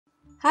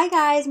Hi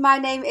guys, my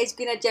name is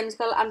Greenoid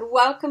Gemzicle and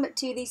welcome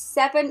to the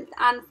 7th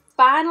and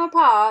final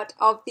part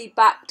of the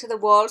Back to the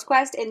Walls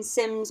quest in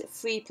Sims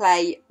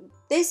Freeplay.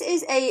 This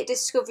is a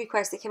discovery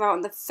quest that came out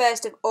on the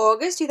 1st of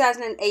August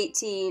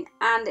 2018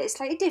 and it's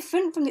slightly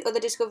different from the other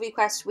discovery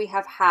quests we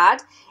have had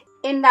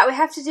in that we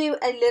have to do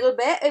a little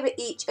bit over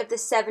each of the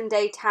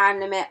 7-day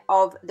time limit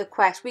of the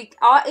quest. We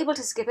are able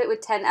to skip it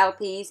with 10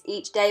 LPs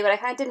each day, but I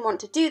kind of didn't want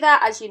to do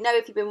that. As you know,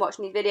 if you've been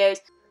watching these videos,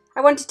 I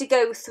wanted to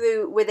go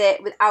through with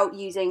it without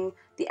using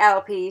the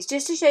LPs,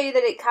 just to show you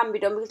that it can be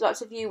done, because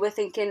lots of you were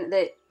thinking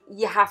that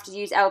you have to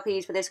use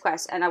LPs for this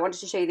quest, and I wanted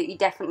to show you that you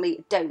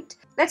definitely don't.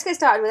 Let's get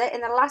started with it.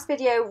 In the last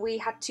video, we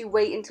had to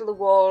wait until the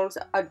walls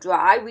are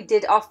dry. We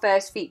did our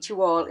first feature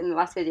wall in the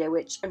last video,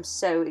 which I'm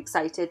so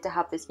excited to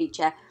have this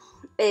feature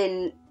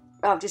in.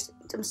 I'm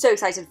so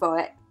excited for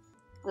it.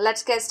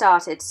 Let's get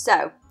started.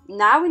 So,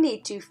 now we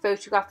need to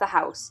photograph the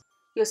house.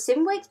 Your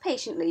sim waits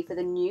patiently for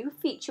the new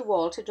feature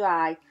wall to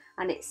dry,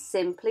 and it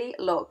simply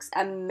looks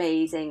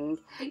amazing.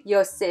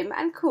 Your sim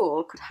and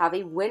Cool could have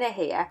a winner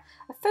here.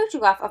 A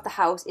photograph of the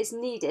house is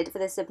needed for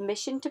the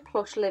submission to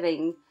Plush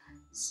Living.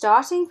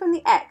 Starting from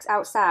the X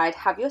outside,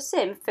 have your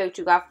sim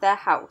photograph their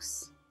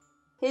house.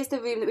 Here's the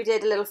room that we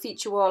did a little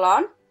feature wall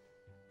on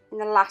in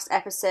the last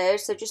episode.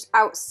 So just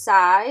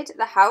outside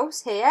the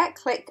house here,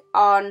 click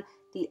on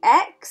the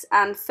X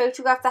and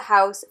photograph the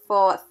house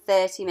for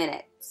 30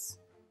 minutes.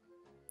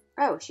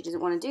 Oh, she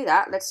doesn't want to do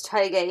that. Let's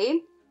try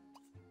again.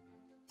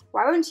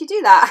 Why wouldn't you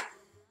do that?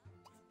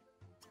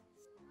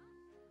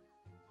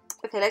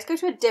 Okay, let's go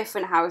to a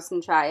different house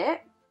and try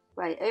it.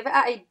 Right, over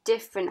at a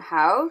different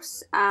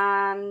house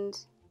and...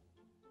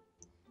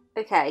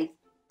 Okay,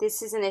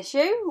 this is an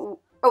issue.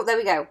 Oh, there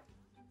we go.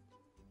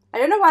 I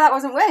don't know why that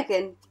wasn't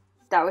working.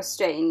 That was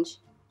strange.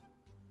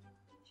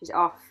 She's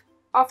off.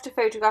 Off to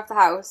photograph the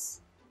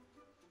house.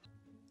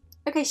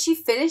 Okay, she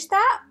finished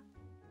that,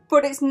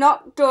 but it's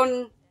not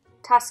done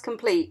task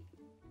complete.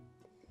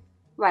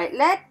 Right,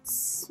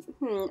 let's...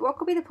 what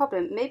could be the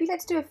problem? Maybe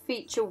let's do a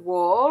feature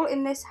wall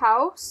in this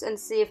house and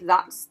see if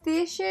that's the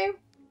issue.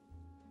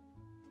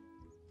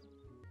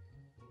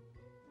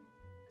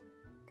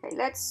 Okay,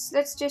 let's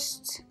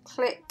just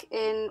click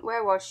in...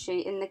 Where was she?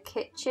 In the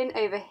kitchen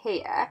over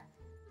here.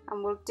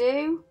 And we'll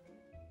do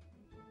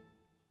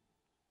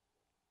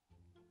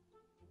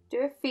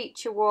a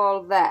feature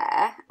wall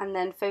there and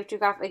then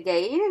photograph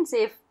again and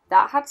see if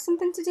that had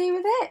something to do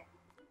with it.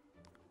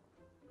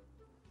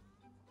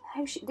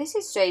 Oh, this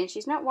is strange.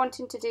 She's not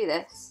wanting to do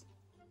this.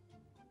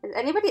 Has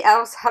anybody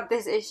else had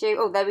this issue?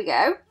 Oh, there we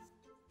go.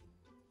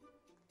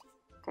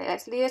 Okay,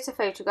 let's leave her to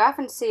photograph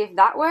and see if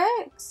that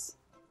works.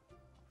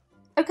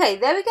 Okay,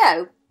 there we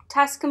go.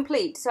 Task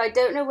complete. So I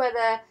don't know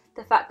whether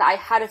the fact that I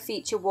had a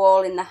feature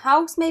wall in the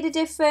house made a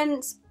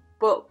difference,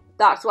 but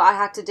that's what I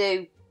had to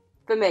do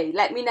for me.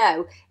 Let me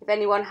know if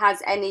anyone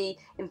has any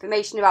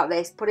information about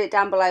this. Put it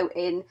down below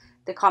in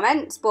the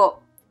comments. But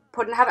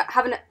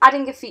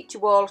adding a feature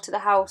wall to the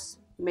house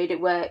made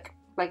it work,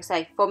 like I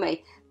say, for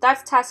me.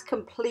 That's task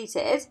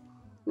completed.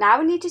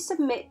 Now we need to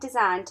submit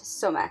design to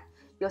Summer.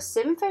 Your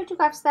sim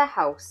photographs their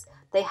house.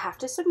 They have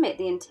to submit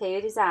the interior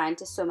design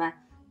to Summer.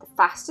 The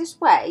fastest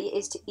way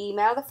is to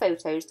email the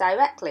photos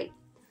directly.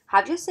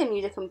 Have your sim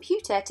use a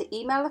computer to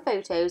email the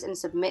photos and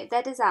submit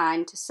their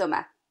design to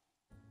Summer.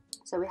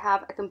 So we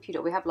have a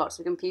computer. We have lots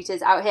of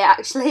computers out here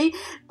actually.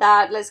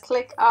 That let's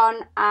click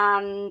on,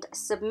 and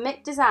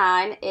submit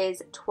design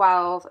is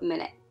 12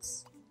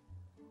 minutes.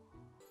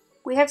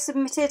 We have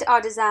submitted our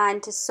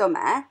design to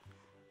Summer.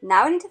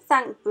 Now we need to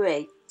thank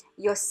Brie.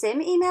 Your sim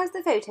emails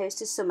the photos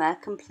to Summer,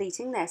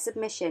 completing their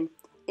submission.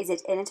 Is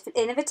it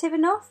innovative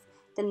enough?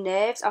 The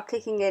nerves are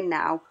kicking in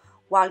now.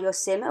 While your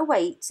sim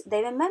awaits,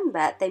 they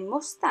remember they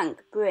must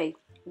thank Brie.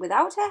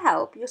 Without her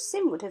help, your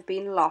sim would have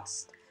been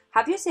lost.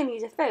 Have your sim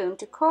use a phone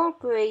to call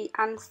Brie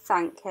and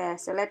thank her.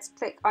 So let's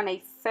click on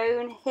a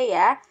phone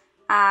here,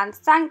 and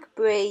thank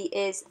Brie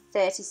is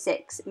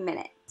 36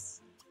 minutes.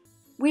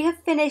 We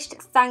have finished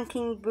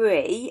thanking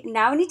Brie.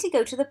 Now we need to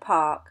go to the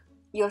park.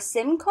 Your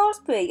sim calls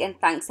Brie and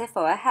thanks her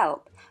for her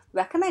help.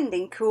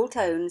 Recommending cool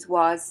tones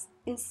was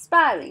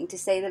inspiring, to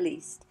say the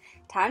least.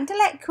 Time to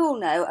let Cool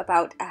know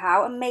about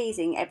how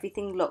amazing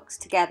everything looks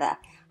together.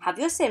 Have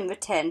your sim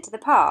return to the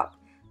park.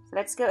 So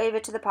let's go over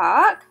to the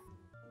park.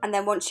 And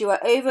then once you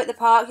are over at the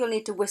park, you'll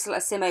need to whistle a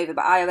sim over.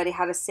 But I already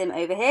had a sim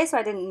over here, so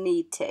I didn't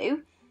need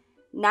to.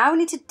 Now we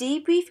need to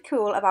debrief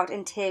Cool about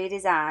interior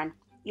design.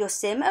 Your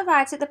sim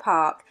arrives at the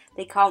park.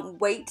 They can't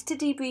wait to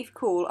debrief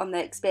Cool on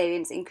their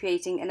experience in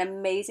creating an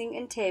amazing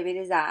interior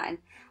design.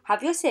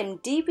 Have your sim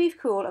debrief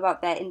Cool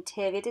about their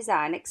interior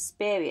design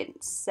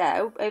experience.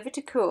 So, over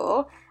to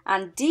Cool,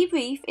 and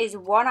debrief is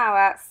 1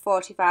 hour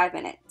 45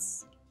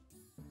 minutes.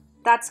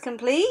 That's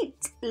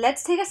complete.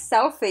 Let's take a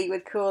selfie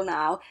with Cool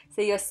now.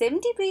 So your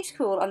sim debriefs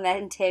Cool on their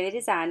interior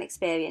design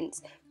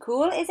experience.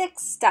 Cool is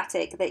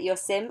ecstatic that your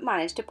sim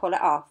managed to pull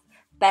it off.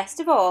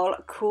 Best of all,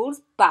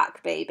 Cool's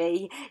back,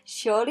 baby.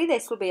 Surely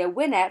this will be a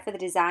winner for the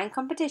design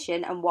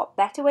competition, and what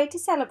better way to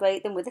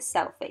celebrate than with a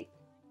selfie.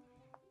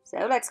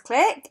 So let's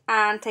click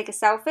and take a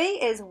selfie.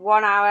 It is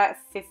 1 hour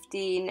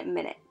 15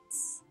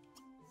 minutes.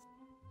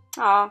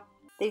 Ah,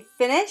 they've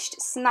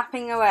finished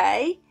snapping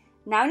away.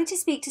 Now I need to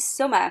speak to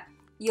Summer.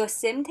 Your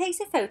sim takes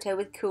a photo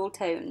with cool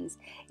tones.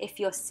 If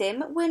your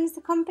sim wins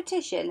the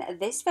competition,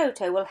 this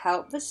photo will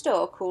help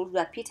restore Cool's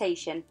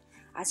reputation.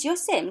 As your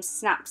sim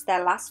snaps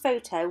their last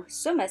photo,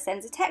 Summer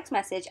sends a text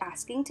message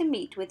asking to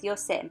meet with your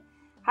sim.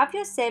 Have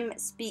your sim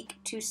speak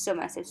to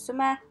Summer. So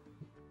Summer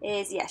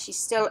is, yeah, she's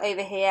still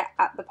over here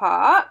at the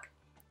park.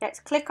 Let's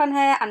click on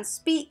her and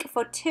speak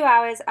for 2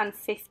 hours and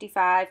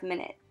 55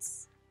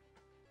 minutes.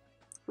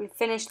 We've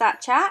finished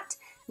that chat.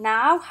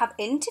 Now have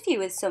interview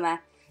with Summer.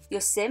 Your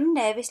sim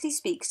nervously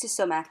speaks to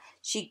Summer.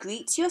 She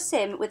greets your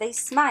sim with a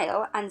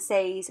smile and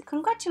says,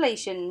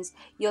 "Congratulations,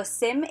 your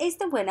sim is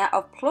the winner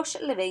of Plush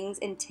Living's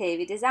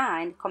interior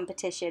design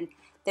competition.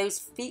 Those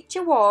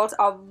feature walls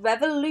are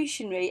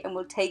revolutionary and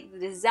will take the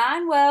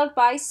design world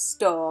by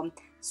storm.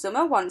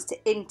 Summer wants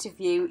to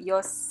interview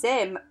your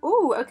sim."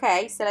 Ooh,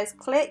 okay, so let's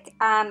click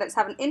and let's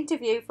have an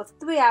interview for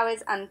 3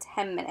 hours and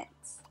 10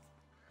 minutes.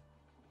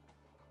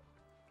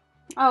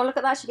 Oh, look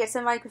at that, she gets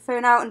her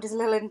microphone out and does a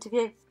little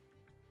interview.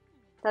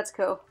 That's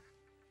cool.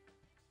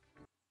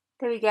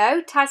 There we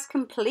go, task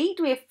complete.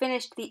 We have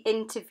finished the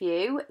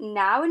interview.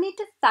 Now we need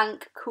to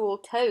thank Cool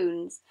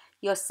Tones.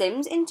 Your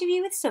sim's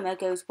interview with Summer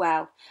goes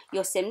well.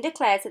 Your sim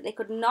declares that they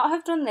could not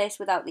have done this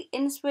without the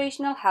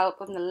inspirational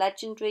help of the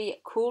legendary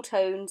Cool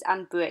Tones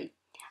and Brie.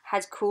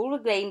 Has Cool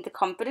regained the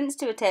confidence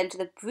to return to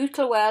the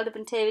brutal world of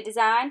interior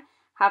design?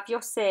 Have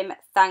your sim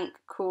thank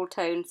Cool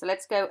Tones. So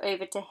let's go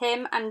over to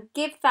him and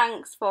give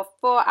thanks for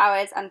 4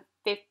 hours and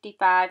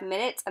 55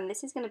 minutes. And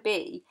this is going to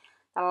be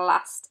the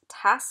last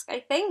task, I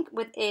think,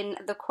 within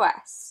the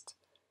quest.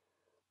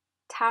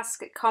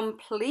 Task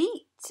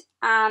complete.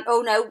 And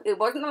oh no, it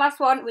wasn't the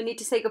last one. We need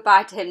to say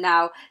goodbye to him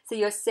now. So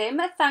your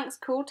sim thanks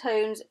Cool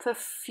Tones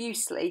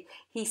profusely.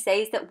 He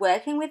says that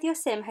working with your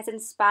sim has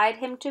inspired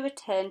him to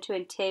return to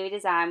interior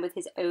design with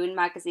his own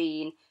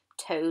magazine,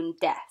 Tone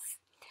Deaf.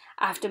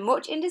 After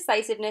much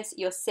indecisiveness,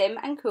 your sim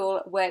and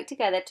Cool work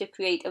together to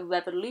create a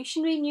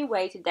revolutionary new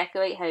way to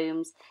decorate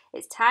homes.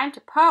 It's time to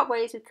part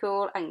ways with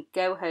Cool and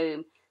go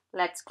home.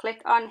 Let's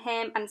click on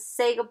him and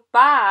say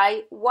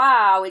goodbye.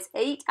 Wow, it's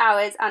 8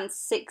 hours and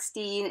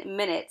 16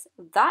 minutes.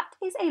 That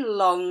is a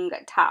long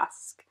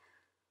task.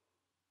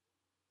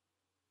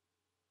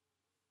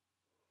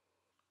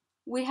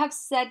 We have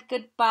said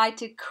goodbye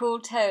to Cool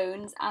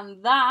Tones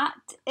and that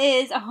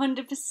is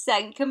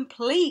 100%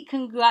 complete.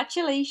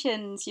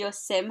 Congratulations! Your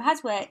sim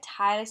has worked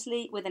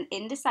tirelessly with an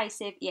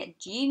indecisive yet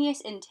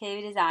genius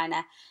interior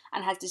designer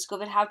and has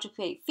discovered how to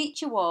create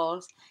feature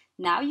walls.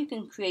 Now you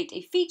can create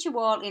a feature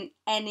wall in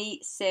any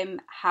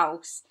sim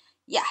house.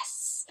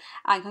 Yes!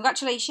 And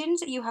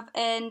congratulations, you have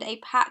earned a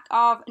pack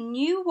of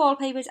new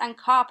wallpapers and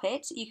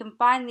carpets. You can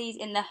find these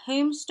in the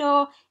home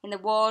store in the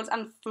walls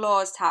and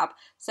floors tab.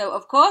 So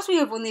of course we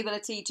have won the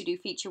ability to do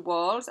feature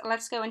walls.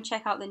 Let's go and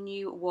check out the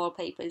new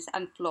wallpapers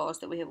and floors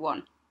that we have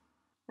won.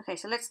 Okay,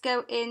 so let's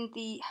go in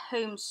the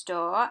home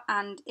store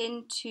and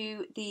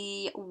into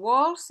the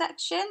wall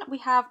section. We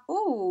have,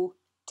 ooh,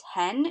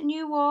 10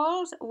 new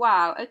walls.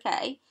 Wow,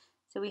 okay.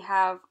 So we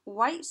have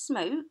white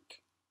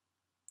smoke.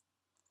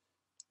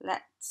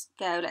 Let's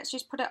go, let's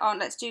just put it on,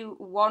 let's do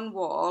one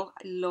wall.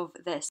 I love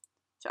this.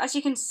 So as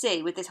you can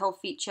see with this whole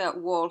feature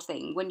wall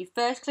thing, when you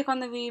first click on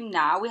the room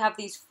now, we have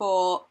these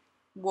 4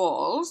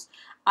 walls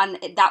and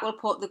that will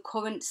put the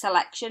current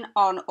selection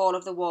on all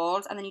of the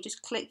walls, and then you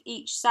just click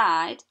each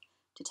side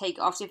to take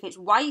it off. So if it's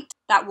white,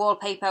 that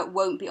wallpaper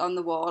won't be on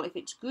the wall. If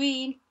it's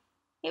green,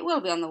 it will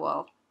be on the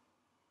wall.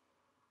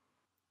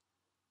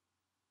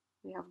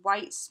 We have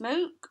white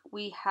smoke,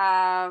 we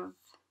have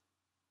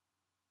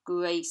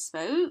grey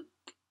smoke,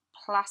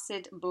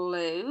 placid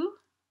blue,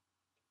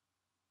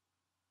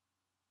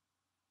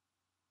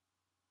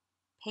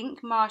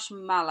 pink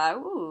marshmallow.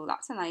 Ooh,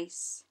 that's a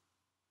nice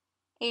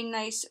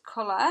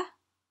colour.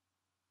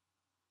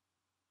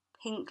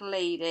 Pink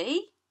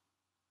lady.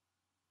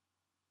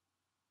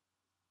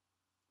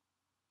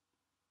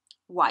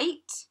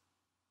 White.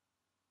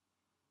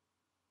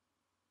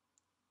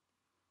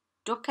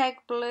 Duck egg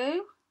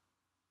blue.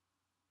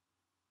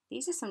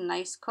 These are some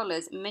nice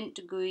colours. Mint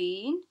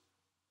green.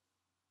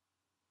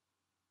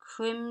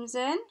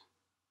 Crimson.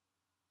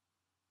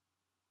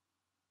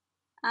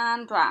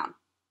 And brown.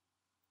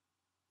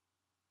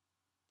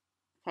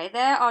 Okay,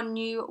 there are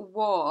new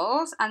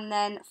walls, and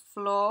then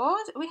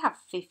floors. We have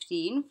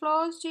 15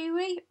 floors, do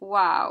we?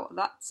 Wow,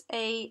 that's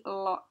a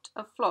lot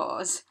of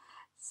floors.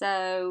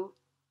 So,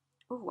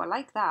 oh, I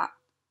like that.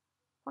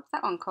 What's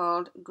that one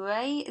called?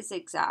 Grey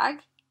zigzag.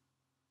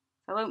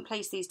 I won't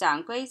place these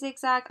down. Grey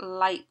zigzag,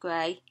 light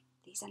grey.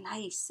 These are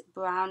nice.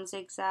 Brown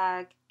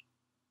zigzag,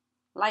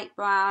 light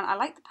brown. I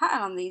like the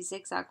pattern on these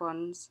zigzag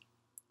ones.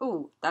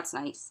 Oh, that's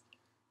nice.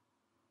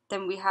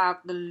 Then we have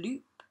the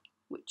loop,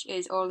 which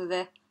is all of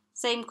the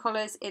same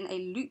colours in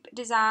a loop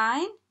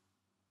design.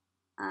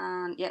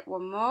 And yet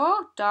one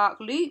more, dark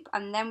loop.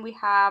 And then we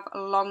have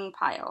long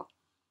pile.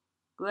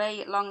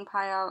 Grey long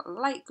pile,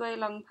 light grey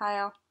long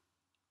pile.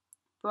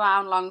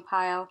 brown long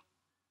pile,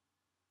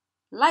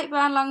 light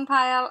brown long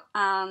pile,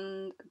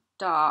 and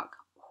dark.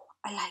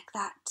 I like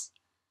that.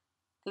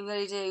 I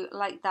really do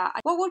like that.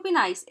 What would be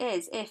nice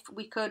is if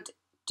we could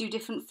do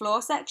different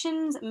floor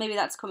sections. Maybe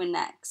that's coming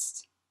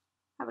next.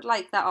 I would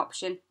like that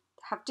option.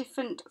 Have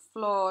different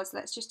floors.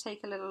 Let's just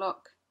take a little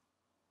look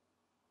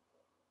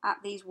at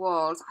these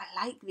walls.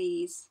 I like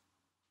these.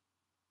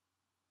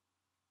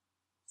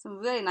 Some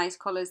really nice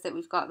colours that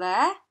we've got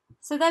there.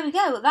 So there we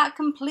go, that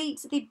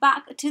completes the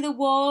Back to the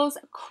Walls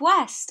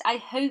quest. I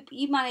hope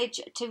you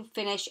managed to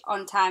finish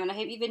on time and I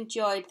hope you've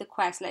enjoyed the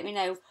quest. Let me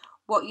know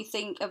what you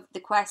think of the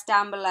quest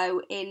down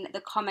below in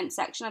the comment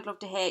section. I'd love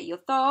to hear your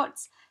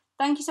thoughts.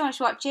 Thank you so much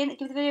for watching.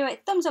 Give the video a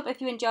thumbs up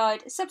if you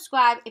enjoyed,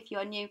 subscribe if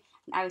you're new,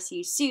 and I will see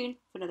you soon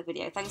for another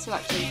video. Thanks for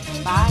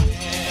watching.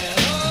 Bye.